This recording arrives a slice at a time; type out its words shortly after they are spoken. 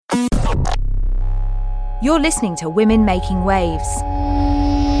You're listening to Women Making Waves.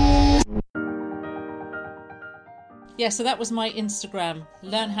 Yeah, so that was my Instagram.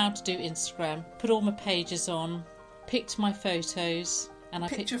 Learn how to do Instagram. Put all my pages on. Picked my photos. And I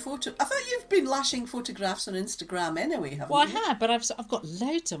picked your photo. I thought you've been lashing photographs on Instagram anyway, haven't you? Well, I have, but I've got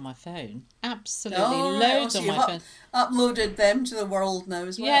loads on my phone. Absolutely loads on my phone. Uploaded them to the world now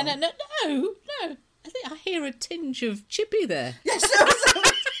as well. Yeah, no. I think I hear a tinge of Chippy there. Yes,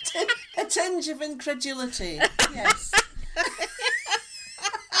 a tinge of incredulity. Yes.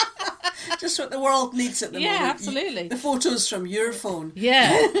 Just what the world needs at the moment. Yeah, absolutely. The photos from your phone. Yeah,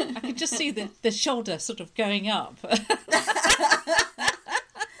 I could just see the shoulder sort of going up.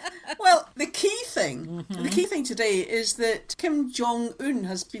 Well, the key thing today is that Kim Jong-un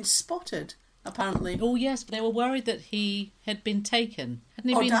has been spotted, apparently. Oh, yes, but they were worried that he had been taken.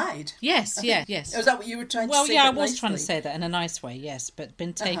 Hadn't he died? Yes. Is that what you were trying to say? Well, yeah, I was nicely? trying to say that in a nice way, yes, but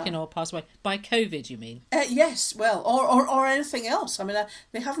been taken or passed away. By COVID, you mean? Yes, well, or anything else. I mean,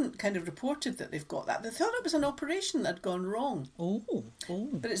 they haven't kind of reported that they've got that. They thought it was an operation that had gone wrong. Oh.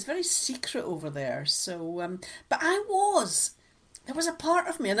 But it's very secret over there, so... but there was a part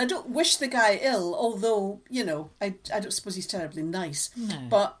of me, and I don't wish the guy ill, although, I don't suppose he's terribly nice. No,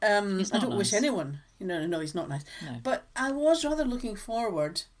 but I don't don't wish anyone... No, he's not nice. No. But I was rather looking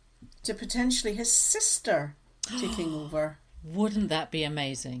forward to potentially his sister taking over. Wouldn't that be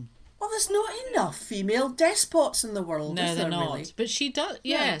amazing? Well, there's not enough female despots in the world, No, is there they're not. really? But she does,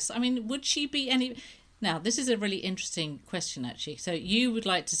 yes. I mean, would she be any... Now, this is a really interesting question, actually. So you would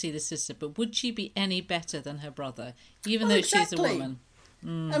like to see the sister, but would she be any better than her brother, even though she's a woman?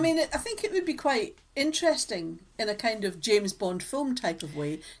 I mean, I think it would be quite interesting in a kind of James Bond film type of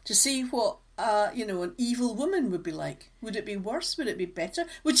way to see what, an evil woman would be like. Would it be worse? Would it be better?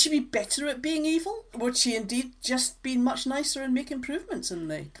 Would she be better at being evil? Would she indeed just be much nicer and make improvements in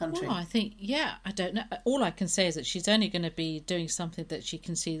the country? Well, I think, I don't know. All I can say is that she's only going to be doing something that she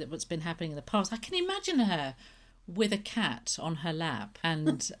can see that what's been happening in the past. I can imagine her with a cat on her lap,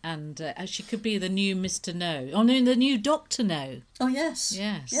 and she could be the new Mr. No. Oh, no, the new Dr. No. Oh, yes.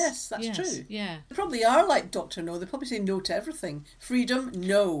 Yes, that's true. Yeah. They probably are like Dr. No. They probably say no to everything. Freedom,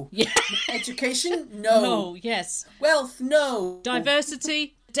 no. Yeah. Education, no. No, yes. Wealth, no.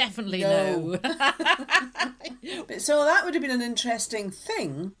 Diversity, definitely no. So that would have been an interesting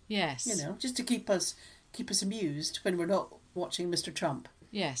thing. Yes. Just to keep us amused when we're not watching Mr. Trump.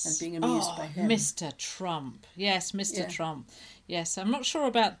 Yes. And being amused by him. Mr. Trump. Yes, Mr. Trump. Yes, I'm not sure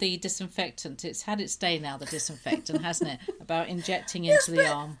about the disinfectant. It's had its day now, the disinfectant, hasn't it? About injecting into the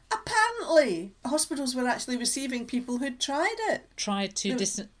arm. Apparently, hospitals were actually receiving people who'd tried it. Tried to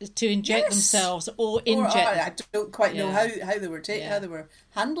inject themselves or inject... I don't quite know how they were how they were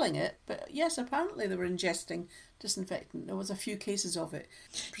handling it, but yes, apparently they were ingesting disinfectant. There was a few cases of it.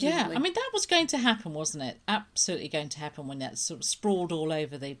 Presumably. Yeah, I mean, that was going to happen, wasn't it? Absolutely going to happen when that sort of sprawled all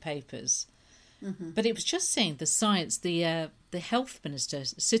over the papers. Mm-hmm. But it was just seeing the science, the health minister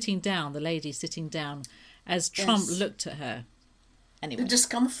sitting down, the lady sitting down, as Trump looked at her. Anyway. The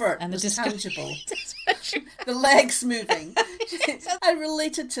discomfort and was tangible. The legs moving. I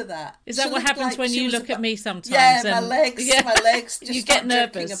related to that. Is that what happens when you look at me sometimes? Yeah, my legs just you get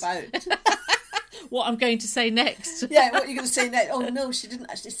nervous about. What I'm going to say next. Yeah, what you're going to say next. Oh no, she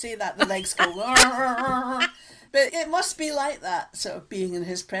didn't actually say that. The legs go. But it must be like that, sort of being in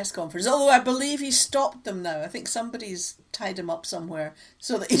his press conference. Although I believe he stopped them now. I think somebody's tied him up somewhere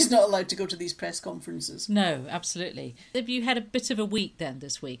so that he's not allowed to go to these press conferences. No, absolutely. Have you had a bit of a week then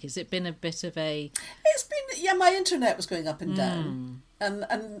this week? Has it been a bit of a... It's been, my internet was going up and down.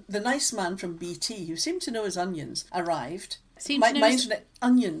 And the nice man from BT, who seemed to know his onions, arrived. My internet...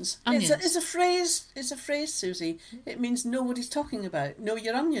 Onions. It's a phrase, Susie. It means know what he's talking about. Know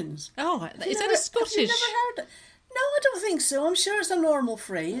your onions. Oh, is that a Scottish... Have you never heard it? No, I don't think so. I'm sure it's a normal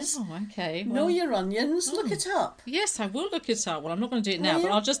phrase. Oh, okay. Know your onions. Look it up. Yes, I will look it up. Well, I'm not going to do it now,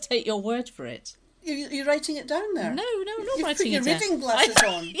 but I'll just take your word for it. You're writing it down there? No, I'm not writing it down. You've put your reading glasses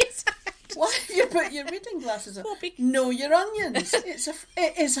on. Yes, why have you put your reading glasses on? Know your onions.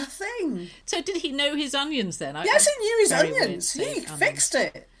 It is a thing. So did he know his onions then? Yes, he knew his onions. He fixed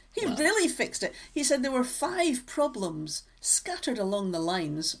it. He really fixed it. He said there were 5 problems scattered along the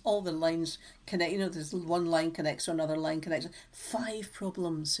lines. All the lines connect. There's one line connects to another line connects. 5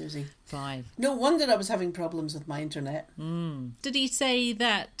 problems, Susie. 5. No wonder I was having problems with my internet. Did he say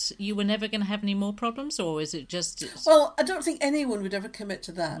that you were never going to have any more problems, or is it just... Well, I don't think anyone would ever commit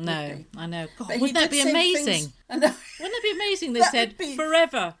to that. No, I know. God, wouldn't that be amazing? I know. Wouldn't that be amazing? They said,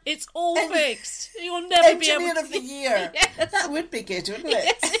 forever, it's all fixed. You'll never be able to... Engineer of the Year. Yes. That would be good, wouldn't it?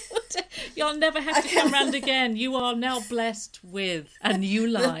 Yes, it would. You'll never have to come round again. You are now blessed with a new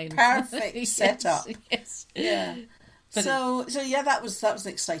line. The perfect setup. Yes. Yeah. But So yeah, that was an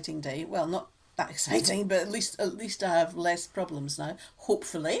exciting day. Well, not that exciting, but at least I have less problems now.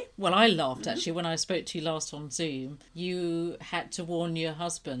 Hopefully. Well, I laughed actually when I spoke to you last on Zoom. You had to warn your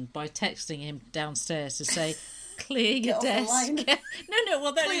husband by texting him downstairs to say, clear your off the desk. line. No,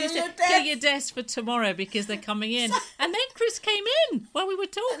 well, Clear you your said, desk. clear your desk for tomorrow because they're coming in. And then Chris came in while we were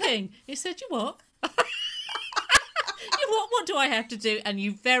talking. He said, you what? What do I have to do? And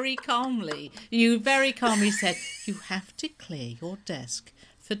you very calmly said, you have to clear your desk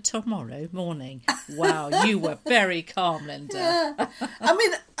for tomorrow morning. Wow, you were very calm, Linda. Yeah. I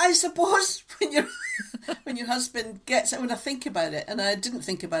mean, I suppose when your husband gets it, when I think about it, and I didn't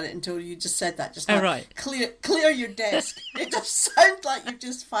think about it until you just said that just now. Oh, right. Clear your desk. It just sounds like you've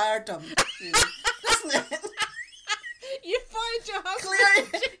just fired him, doesn't it? You find your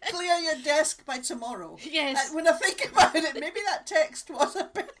husband. Clear your desk by tomorrow. Yes. When I think about it, maybe that text was a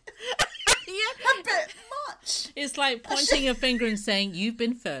bit much. It's like pointing a finger and saying, you've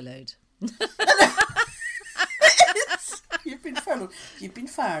been furloughed. You've been furloughed. You've been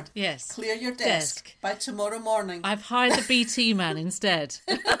fired. Yes. Clear your desk by tomorrow morning. I've hired the BT man instead.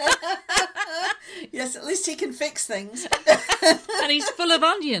 Yes, at least he can fix things. And he's full of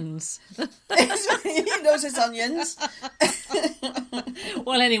onions. He knows his onions.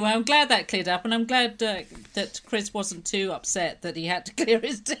 Well, anyway, I'm glad that cleared up, and I'm glad that Chris wasn't too upset that he had to clear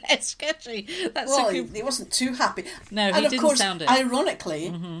his desk, actually. He wasn't too happy. No, he and of didn't course, sound it.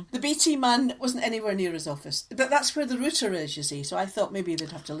 ironically, the BT man wasn't anywhere near his office. But that's where the router is, you see. So I thought maybe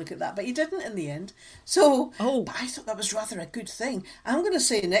they'd have to look at that. But he didn't in the end. So but I thought that was rather a good thing. I'm going to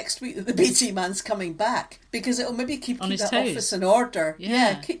say next week that the BT man's coming back because it'll maybe keep that toes. office in order.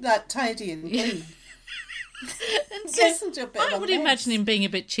 Yeah. Keep that tidy and clean. And so I would mess. imagine him being a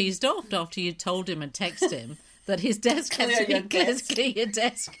bit cheesed off after you told him and texted him that his desk had to be clear your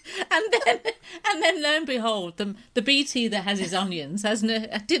desk. And then lo and behold, the BT that has his onions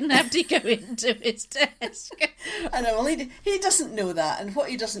didn't have to go into his desk. I know, well, he doesn't know that, and what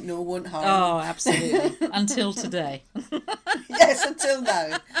he doesn't know won't harm. Oh, absolutely. Until today. Yes, until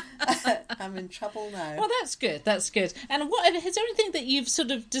now. I'm in trouble now. Well, that's good. And is there anything that you've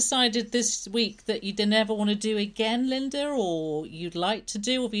sort of decided this week that you didn't ever want to do again, Linda, or you'd like to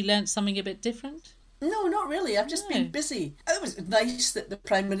do, or have you learnt something a bit different? No, not really. I've just been busy. It was nice that the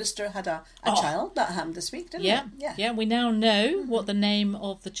Prime Minister had a child. That happened this week, didn't it? Yeah, we now know what the name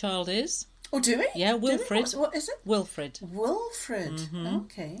of the child is. Oh, do we? Yeah, Wilfred. What is it? Wilfred. Wilfred. Mm-hmm.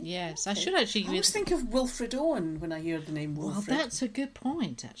 Okay. Yes, okay. I should actually... I always think of Wilfred Owen when I hear the name Wilfred. Well, that's a good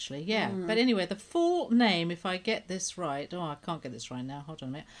point, actually, yeah. But anyway, the full name, if I get this right... Oh, I can't get this right now. Hold on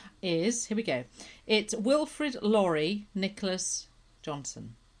a minute. Here we go. It's Wilfred Laurie Nicholas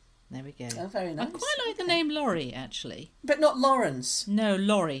Johnson. There we go. Oh, very nice. I quite like the name Laurie, actually. But not Lawrence. No,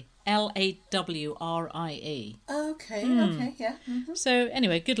 Laurie. Lawrie. Okay, yeah. Mm-hmm. So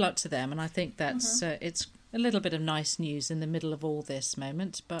anyway, good luck to them, and I think that's it's a little bit of nice news in the middle of all this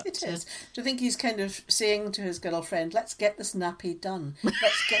moment. But it is. Do you think he's kind of saying to his girlfriend, "Let's get this nappy done.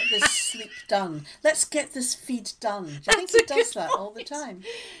 Let's get this sleep done. Let's get this feed done"? Do you think he does that all the time?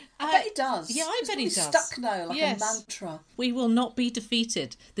 I bet he does. Yeah, I bet he does. Stuck now, like a mantra. We will not be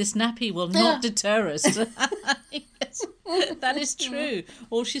defeated. This nappy will not deter us. Yes, that is true.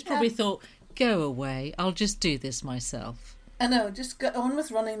 Or she's probably thought, go away, I'll just do this myself. I know, just get on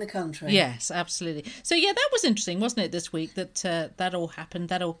with running the country. Yes, absolutely. So yeah, that was interesting, wasn't it, this week, that that all happened,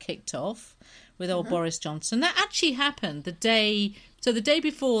 that all kicked off with old Boris Johnson. That actually happened the day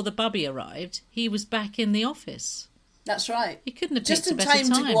before the bubby arrived, he was back in the office. That's right. He couldn't have just picked in a better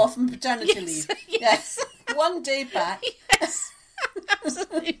time to go off on paternity leave. Yes. One day back. Yes,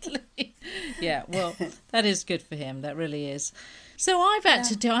 absolutely. Yeah, well, that is good for him. That really is. So I've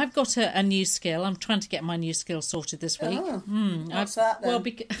got a new skill. I'm trying to get my new skill sorted this week. Oh, what's that then? Well,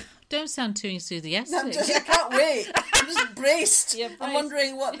 don't sound too enthusiastic. I can't wait. I'm just braced. Yeah, braced. I'm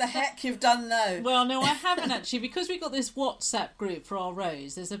wondering what the heck you've done now. Well, no, I haven't actually, because we've got this WhatsApp group for our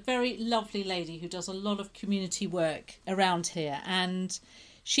rows. There's a very lovely lady who does a lot of community work around here, and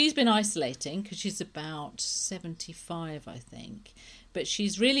she's been isolating because she's about 75, I think. But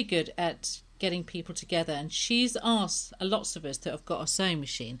she's really good at getting people together, and she's asked lots of us that have got a sewing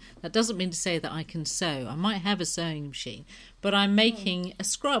machine. That doesn't mean to say that I can sew. I might have a sewing machine, but I'm making a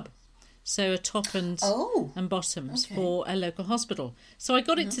scrub. So a top and bottoms for a local hospital. So I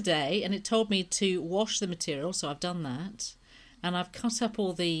got it today, and it told me to wash the material, so I've done that. And I've cut up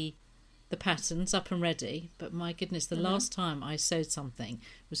all the the patterns up and ready, but my goodness, the last time I sewed something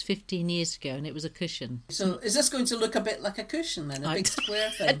was 15 years ago, and it was a cushion. So is this going to look a bit like a cushion then, a big square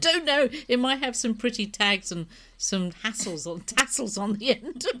thing? I don't know. It might have some pretty tags and some tassels on the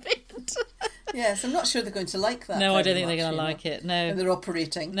end of it. Yes, I'm not sure they're going to like that. No, I don't very think they're much, going to like it. No, when they're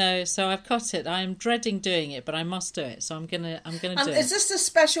operating. no. So I've got it. I'm dreading doing it, but I must do it. So I'm gonna do And it. is this the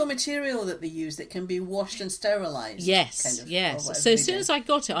special material that they use that can be washed and sterilised? Yes, kind of, or yes. whatever So they as soon do? as I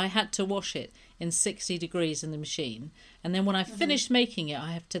got it, I had to wash it in 60 degrees in the machine, and then when I finished making it,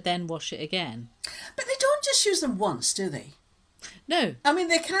 I have to then wash it again. But they don't just use them once, do they? No. I mean,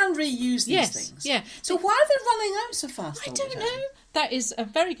 they can reuse these Yes, things. yeah. So why are they running out so fast? I all the don't time? know. That is a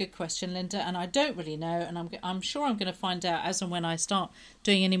very good question, Linda, and I don't really know. And I'm sure I'm going to find out as and when I start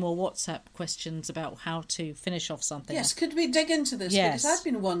doing any more WhatsApp questions about how to finish off something. Yes, could we dig into this? Yes. Because I've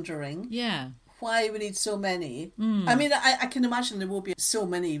been wondering Yeah. why we need so many. I mean, I can imagine there will be so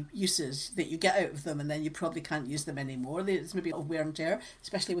many uses that you get out of them and then you probably can't use them anymore. There's maybe a wear and tear,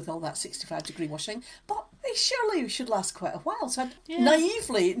 especially with all that 65-degree washing. But they surely should last quite a while. So I'm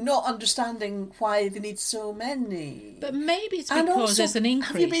naively not understanding why they need so many. But maybe it's And because also, there's an increase.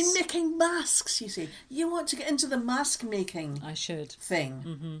 have you been making masks, you see? You want to get into the mask making I should.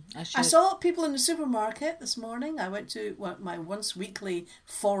 thing. I should. I saw people in the supermarket this morning. I went to my once weekly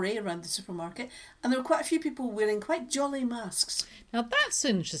foray around the supermarket, and there were quite a few people wearing quite jolly masks. Now that's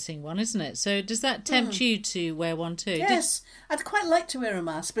an interesting one, isn't it? So does that tempt you to wear one too? Yes, I'd quite like to wear a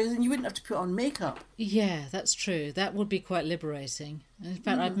mask because then you wouldn't have to put on makeup. Yeah, that's true. That would be quite liberating. In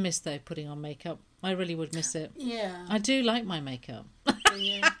fact, I'd miss though putting on makeup. I really would miss it. Yeah. I do like my makeup.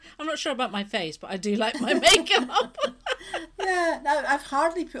 Yeah. I'm not sure about my face, but I do like my makeup. Yeah, no, I've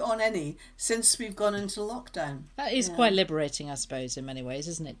hardly put on any since we've gone into lockdown. That is quite liberating, I suppose, in many ways,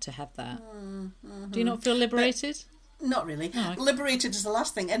 isn't it, to have that? Do you not feel liberated? Not really. No. Liberated is the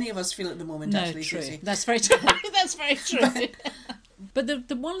last thing any of us feel at the moment, No, actually, true. Susie. That's very true. That's very true. But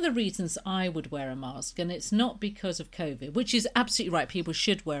the one of the reasons I would wear a mask, and it's not because of COVID, which is absolutely right, people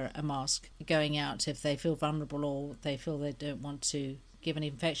should wear a mask going out if they feel vulnerable or they feel they don't want to give any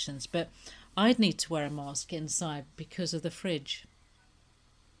infections, but I'd need to wear a mask inside because of the fridge.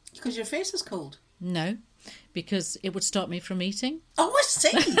 Because your face is cold. No, because it would stop me from eating. Oh, I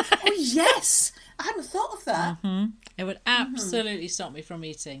see. Oh, yes. I hadn't thought of that. It would absolutely stop me from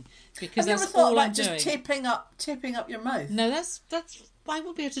eating because Have you ever that's thought all about I'm just doing. taping up your mouth? No, that's I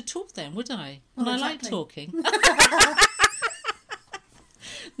wouldn't be able to talk then, would I? And Well, I like exactly. talking.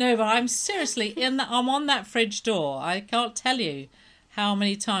 No, but I'm seriously I'm on that fridge door. I can't tell you how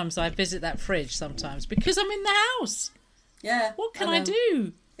many times I visit that fridge sometimes because I'm in the house. Yeah. What can I I know.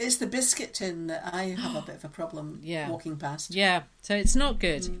 do? It's the biscuit tin that I have a bit of a problem walking past. Yeah, so it's not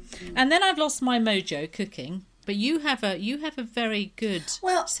good. And then I've lost my mojo cooking. But you have a very good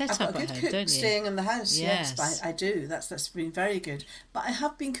Well, I've setup got a at good home, cook don't you? staying in the house. Yes, Yes. but I do. That's been very good. But I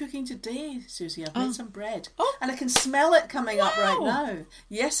have been cooking today, Susie. I've made some bread, and I can smell it coming up right Wow. now.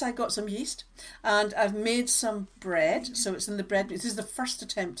 Yes, I got some yeast, and I've made some bread. So it's in the bread. This is the first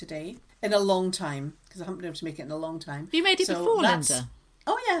attempt today in a long time because I haven't been able to make it in a long time. You made it So before, that's- Linda.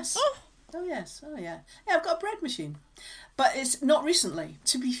 Oh yes. Oh. Oh yes. Oh yeah. Yeah, I've got a bread machine. But it's not recently.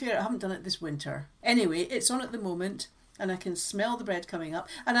 To be fair, I haven't done it this winter. Anyway, it's on at the moment and I can smell the bread coming up.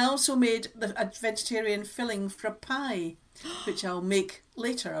 And I also made a vegetarian filling for a pie, which I'll make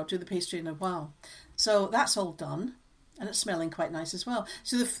later. I'll do the pastry in a while. So that's all done. And it's smelling quite nice as well.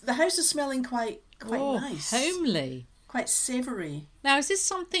 So the house is smelling quite nice. Homely. Quite savoury. Now, is this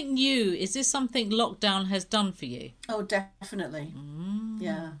something new? Is this something lockdown has done for you? Oh, definitely.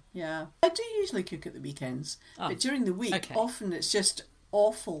 Yeah. I do usually cook at the weekends, but during the week, okay. often it's just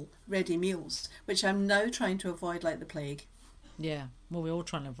awful ready meals, which I'm now trying to avoid like the plague. Yeah. Well, we're all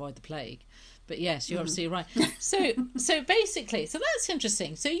trying to avoid the plague. But yes, you're absolutely right. So basically, so that's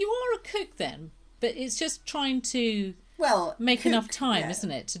interesting. So you are a cook then, but it's just trying to make cook, enough time, yeah.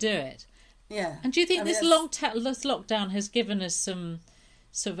 isn't it, to do it? Yeah. And do you think I mean, this lockdown has given us some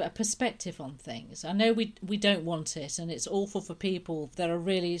sort of a perspective on things? I know we don't want it, and it's awful for people that are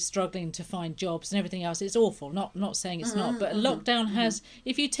really struggling to find jobs and everything else. It's awful. Not saying it's not, but lockdown has.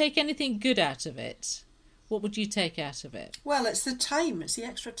 If you take anything good out of it, what would you take out of it? Well, it's the time. It's the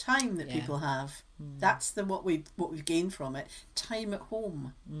extra time that Yeah. people have. That's what we've gained from it. Time at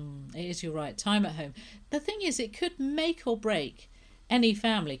home. It is, you're right. Time at home. The thing is, it could make or break any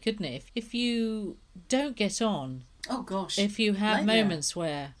family, couldn't it? If you don't get on, Oh gosh. if you have Nightmare. moments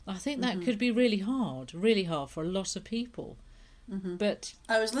where I think that could be really hard for a lot of people. But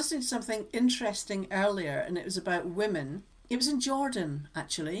I was listening to something interesting earlier, and it was about women It was in Jordan,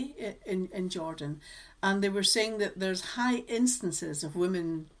 actually, in Jordan. And they were saying that there's high instances of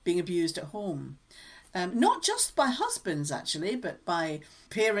women being abused at home. Not just by husbands, actually, but by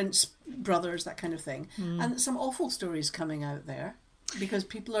parents, brothers, that kind of thing. And some awful stories coming out there because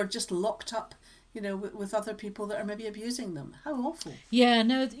people are just locked up, with other people that are maybe abusing them. How awful. Yeah,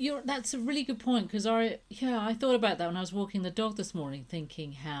 no, that's a really good point, because I thought about that when I was walking the dog this morning,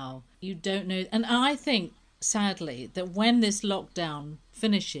 thinking how you don't know. And I think, sadly, that when this lockdown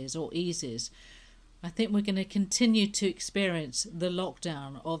finishes or eases, I think we're going to continue to experience the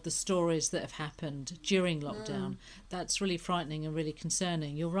lockdown of the stories that have happened during lockdown. That's really frightening and really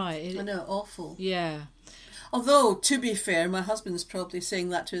concerning. You're right. I know, awful. Yeah. Although, to be fair, my husband's probably saying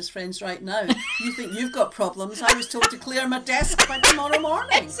that to his friends right now. You think you've got problems? I was told to clear my desk by tomorrow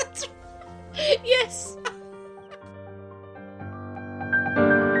morning. Yes.